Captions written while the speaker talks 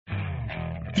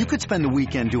You could spend the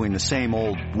weekend doing the same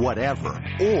old whatever,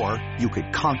 or you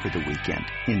could conquer the weekend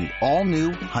in the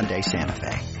all-new Hyundai Santa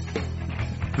Fe.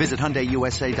 Visit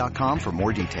HyundaiUSA.com for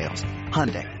more details.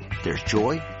 Hyundai, there's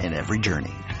joy in every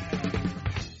journey.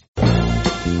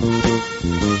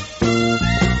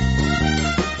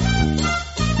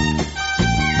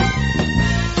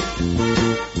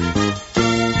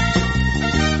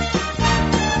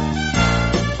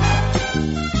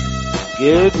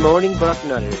 Good morning,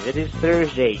 Bucknutters. It is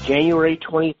Thursday, January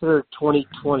 23rd,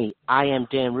 2020. I am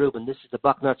Dan Rubin. This is the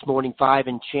Bucknuts Morning 5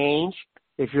 and change.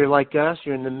 If you're like us,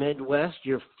 you're in the Midwest,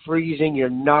 you're freezing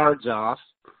your nards off.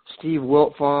 Steve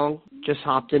Wiltfong just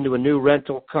hopped into a new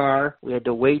rental car. We had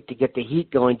to wait to get the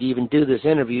heat going to even do this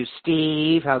interview.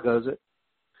 Steve, how goes it?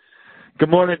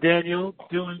 Good morning, Daniel.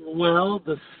 Doing well.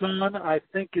 The sun, I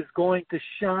think, is going to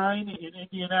shine in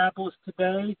Indianapolis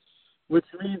today, which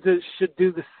means it should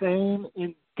do the same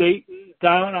in Dayton,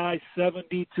 down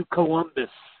I-70 to Columbus.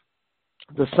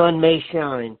 The sun may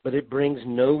shine, but it brings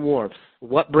no warmth.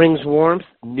 What brings warmth?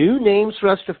 New names for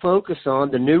us to focus on.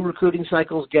 The new recruiting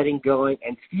cycle is getting going,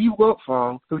 and Steve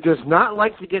Wiltfong, who does not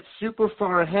like to get super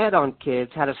far ahead on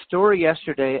kids, had a story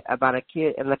yesterday about a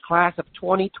kid in the class of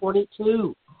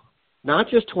 2022, not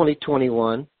just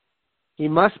 2021. He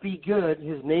must be good.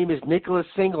 His name is Nicholas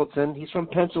Singleton. He's from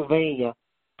Pennsylvania.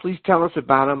 Please tell us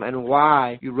about him and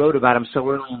why you wrote about him so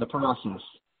early in the process.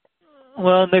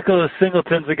 Well, Nicholas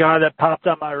Singleton's a guy that popped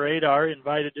on my radar,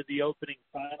 invited to the opening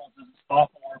finals as a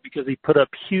sophomore because he put up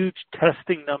huge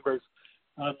testing numbers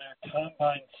on their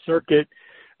combine circuit.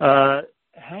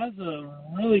 Has a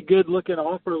really good-looking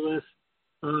offer list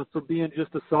for being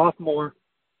just a sophomore.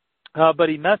 But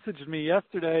he messaged me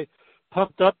yesterday,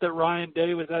 pumped up that Ryan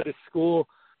Day was at his school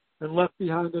and left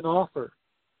behind an offer.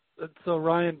 And so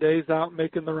Ryan Day's out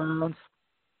making the rounds,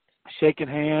 shaking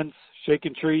hands,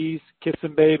 shaking trees,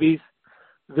 kissing babies,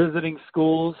 visiting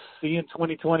schools, seeing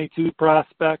 2022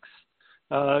 prospects,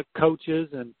 coaches.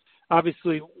 And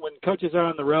obviously when coaches are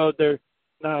on the road, they're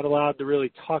not allowed to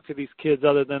really talk to these kids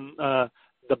other than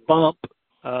the bump.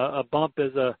 A bump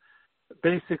is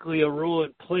basically a rule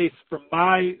in place from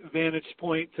my vantage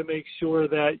point to make sure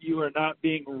that you are not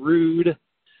being rude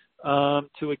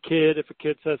to a kid. If a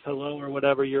kid says hello or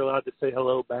whatever, you're allowed to say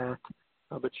hello back,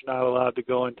 but you're not allowed to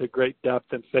go into great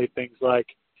depth and say things like,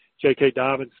 J.K.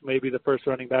 Dobbins may be the first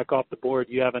running back off the board.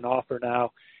 You have an offer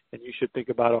now, and you should think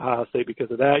about Ohio State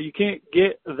because of that. You can't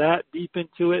get that deep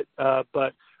into it,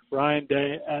 but Ryan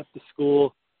Day at the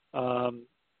school and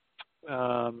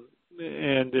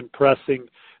impressing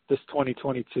this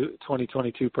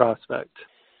 2022 prospect.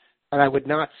 And I would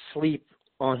not sleep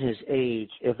on his age.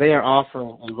 If they are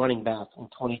offering a running back in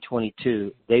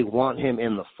 2022, they want him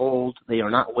in the fold. They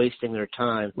are not wasting their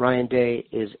time. Ryan Day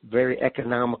is very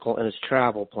economical in his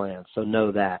travel plans, so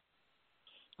know that.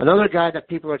 Another guy that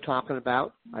people are talking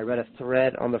about, I read a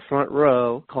thread on the front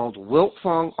row called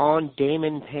Wiltfong on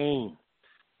Damon Payne.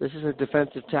 This is a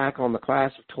defensive tackle in the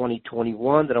class of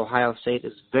 2021 that Ohio State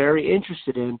is very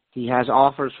interested in. He has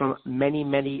offers from many,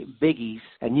 many biggies,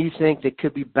 and you think they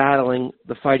could be battling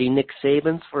the fighting Nick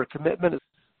Sabans for a commitment?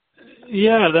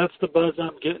 Yeah, that's the buzz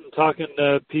I'm getting, talking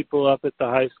to people up at the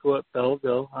high school at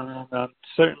Belleville. I'm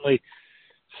certainly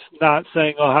not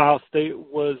saying Ohio State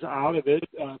was out of it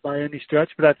by any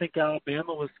stretch, but I think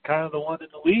Alabama was kind of the one in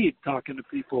the lead talking to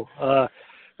people.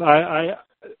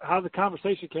 How the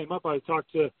conversation came up, I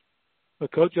talked to a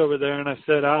coach over there, and I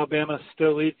said, Alabama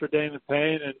still lead for Damon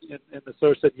Payne, and the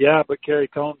source said, yeah, but Kerry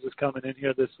Combs is coming in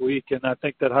here this week, and I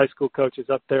think that high school coaches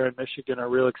up there in Michigan are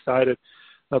real excited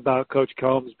about Coach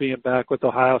Combs being back with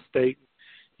Ohio State.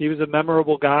 He was a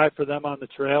memorable guy for them on the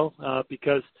trail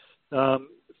because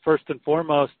first and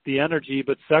foremost, the energy,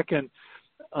 but second,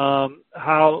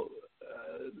 how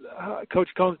Coach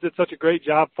Combs did such a great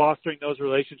job fostering those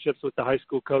relationships with the high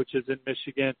school coaches in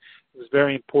Michigan. It was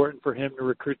very important for him to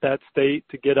recruit that state,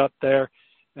 to get up there.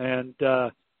 And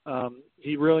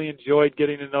he really enjoyed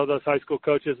getting to know those high school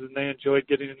coaches, and they enjoyed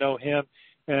getting to know him.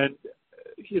 And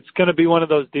it's going to be one of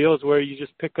those deals where you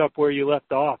just pick up where you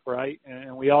left off, right?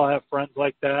 And we all have friends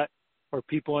like that, or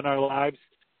people in our lives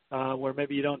where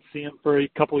maybe you don't see them for a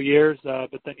couple of years,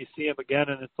 but then you see them again,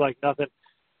 and it's like nothing.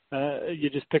 You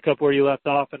just pick up where you left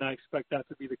off, and I expect that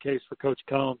to be the case for Coach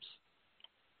Combs.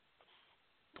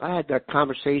 I had that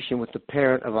conversation with the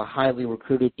parent of a highly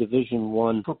recruited Division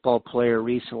I football player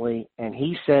recently, and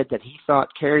he said that he thought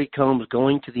Kerry Combs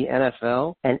going to the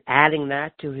NFL and adding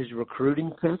that to his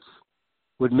recruiting picks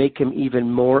would make him even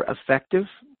more effective.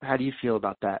 How do you feel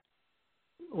about that?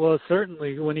 Well,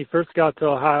 certainly when he first got to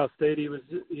Ohio State, he was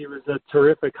a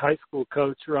terrific high school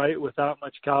coach, right, without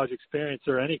much college experience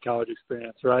or any college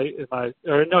experience, right? He was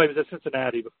at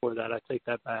Cincinnati before that. I take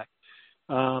that back.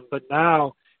 But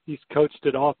now he's coached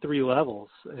at all three levels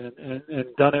and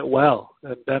done it well,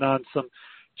 and been on some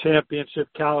championship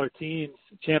caliber teams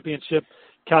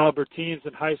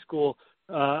in high school,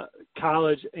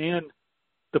 college, and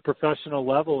the professional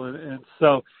level. And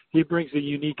so he brings a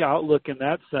unique outlook in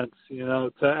that sense,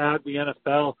 to add the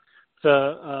NFL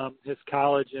to his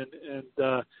college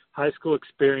and high school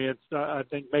experience. I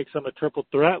think makes him a triple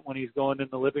threat when he's going in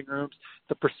the living rooms.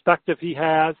 The perspective he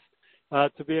has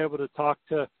to be able to talk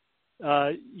to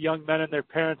young men and their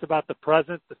parents about the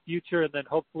present, the future, and then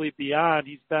hopefully beyond.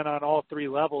 He's been on all three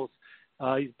levels.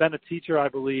 He's been a teacher, I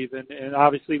believe, and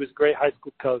obviously he was a great high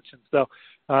school coach. And so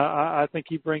I think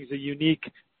he brings a unique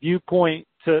viewpoint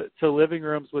to living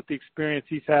rooms with the experience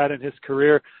he's had in his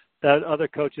career that other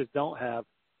coaches don't have.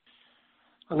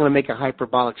 I'm going to make a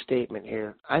hyperbolic statement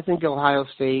here. I think Ohio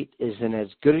State is in as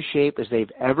good a shape as they've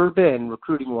ever been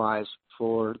recruiting-wise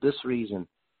for this reason.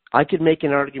 I could make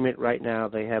an argument right now.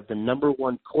 They have the number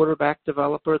one quarterback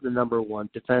developer, the number one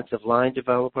defensive line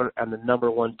developer, and the number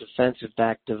one defensive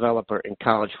back developer in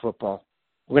college football.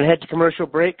 We're going to head to commercial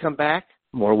break, come back,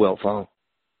 more Wilt Fong.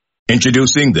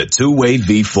 Introducing the Two-Way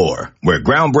V4, where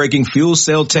groundbreaking fuel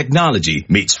cell technology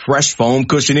meets fresh foam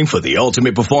cushioning for the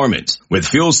ultimate performance. With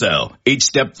fuel cell, each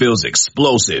step feels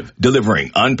explosive,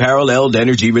 delivering unparalleled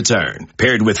energy return.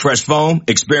 Paired with fresh foam,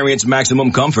 experience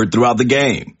maximum comfort throughout the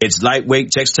game. Its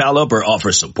lightweight textile upper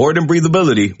offers support and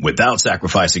breathability without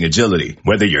sacrificing agility.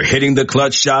 Whether you're hitting the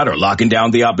clutch shot or locking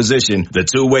down the opposition, the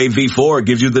Two-Way V4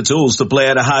 gives you the tools to play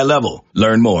at a high level.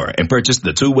 Learn more and purchase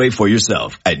the Two-Way for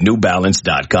yourself at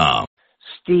newbalance.com.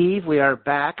 Steve, we are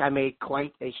back. I made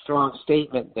quite a strong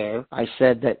statement there. I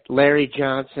said that Larry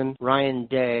Johnson, Ryan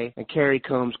Day, and Kerry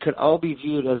Combs could all be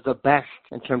viewed as the best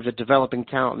in terms of developing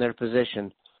talent in their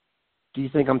position. Do you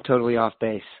think I'm totally off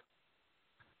base?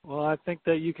 Well, I think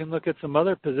that you can look at some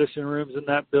other position rooms in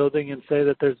that building and say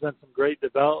that there's been some great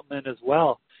development as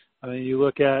well. I mean, you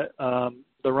look at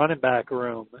the running back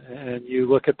room, and you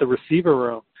look at the receiver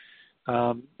room,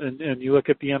 and you look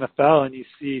at the NFL, and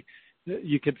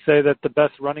you can say that the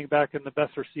best running back and the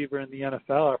best receiver in the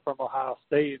NFL are from Ohio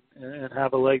State and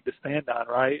have a leg to stand on,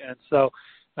 right? And so,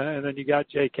 and then you got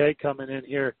J.K. coming in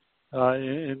here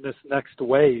in this next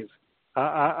wave.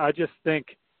 I just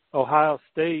think Ohio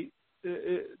State,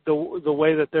 the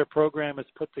way that their program is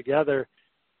put together,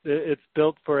 it's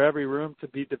built for every room to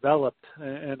be developed,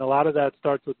 and a lot of that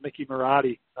starts with Mickey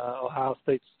Marotti, Ohio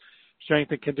State's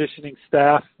strength and conditioning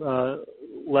staff,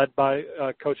 led by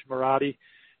Coach Marotti.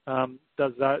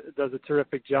 Does a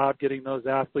terrific job getting those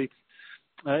athletes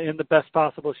in the best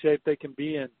possible shape they can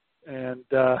be in. And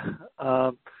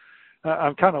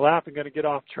I'm kind of laughing, going to get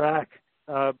off track,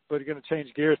 but going to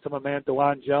change gears to my man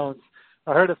DeJuan Jones.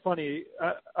 I heard a funny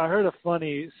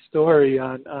story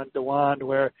on DeJuan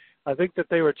where I think that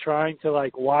they were trying to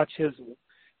watch his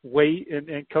weight,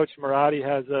 and Coach Marotti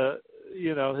has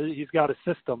he's got a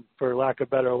system, for lack of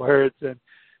better words, and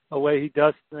a way he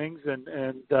does things, and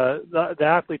the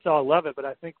athletes all love it, but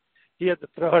I think he had to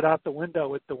throw it out the window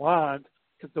with DeJuan,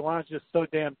 because DeJuan's just so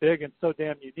damn big and so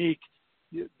damn unique.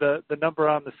 The number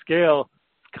on the scale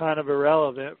is kind of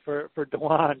irrelevant for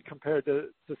DeJuan compared to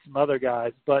some other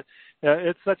guys, but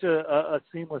it's such a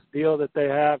seamless deal that they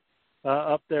have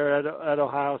up there at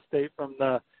Ohio State, from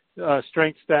the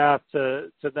strength staff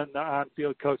to then the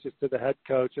on-field coaches to the head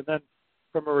coach, and then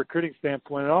from a recruiting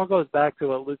standpoint, it all goes back to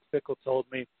what Luke Fickell told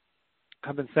me.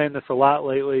 I've been saying this a lot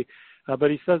lately, but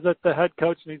he says that the head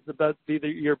coach needs to be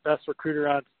your best recruiter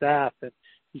on staff. And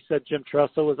he said Jim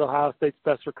Tressel was Ohio State's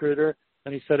best recruiter,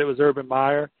 and he said it was Urban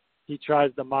Meyer. He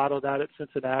tries to model that at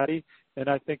Cincinnati, and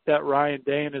I think that Ryan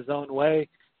Day, in his own way,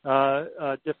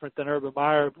 different than Urban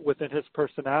Meyer within his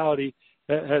personality,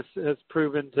 has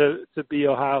proven to be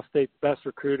Ohio State's best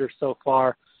recruiter so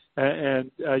far. And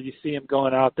you see him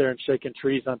going out there and shaking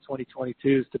trees on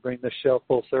 2022s to bring this show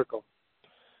full circle.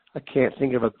 I can't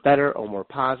think of a better or more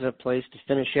positive place to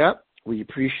finish up. We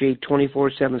appreciate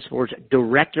 24/7 Sports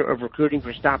Director of Recruiting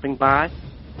for stopping by.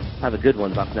 Have a good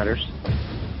one, Bucknutters.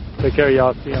 Take care,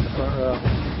 y'all. See you on the front row.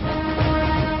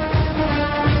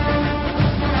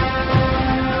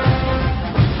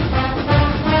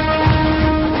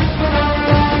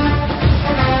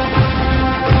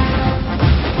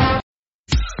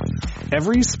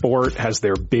 Every sport has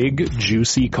their big,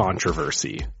 juicy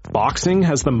controversy. Boxing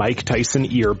has the Mike Tyson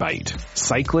ear bite.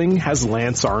 Cycling has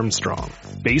Lance Armstrong.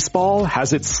 Baseball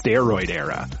has its steroid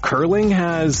era. Curling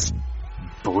has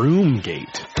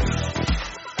Broomgate.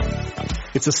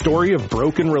 It's a story of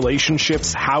broken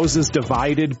relationships, houses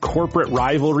divided, corporate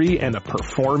rivalry, and a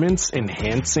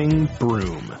performance-enhancing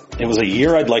broom. It was a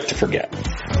year I'd like to forget.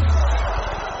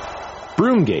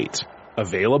 Broomgate.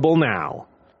 Available now.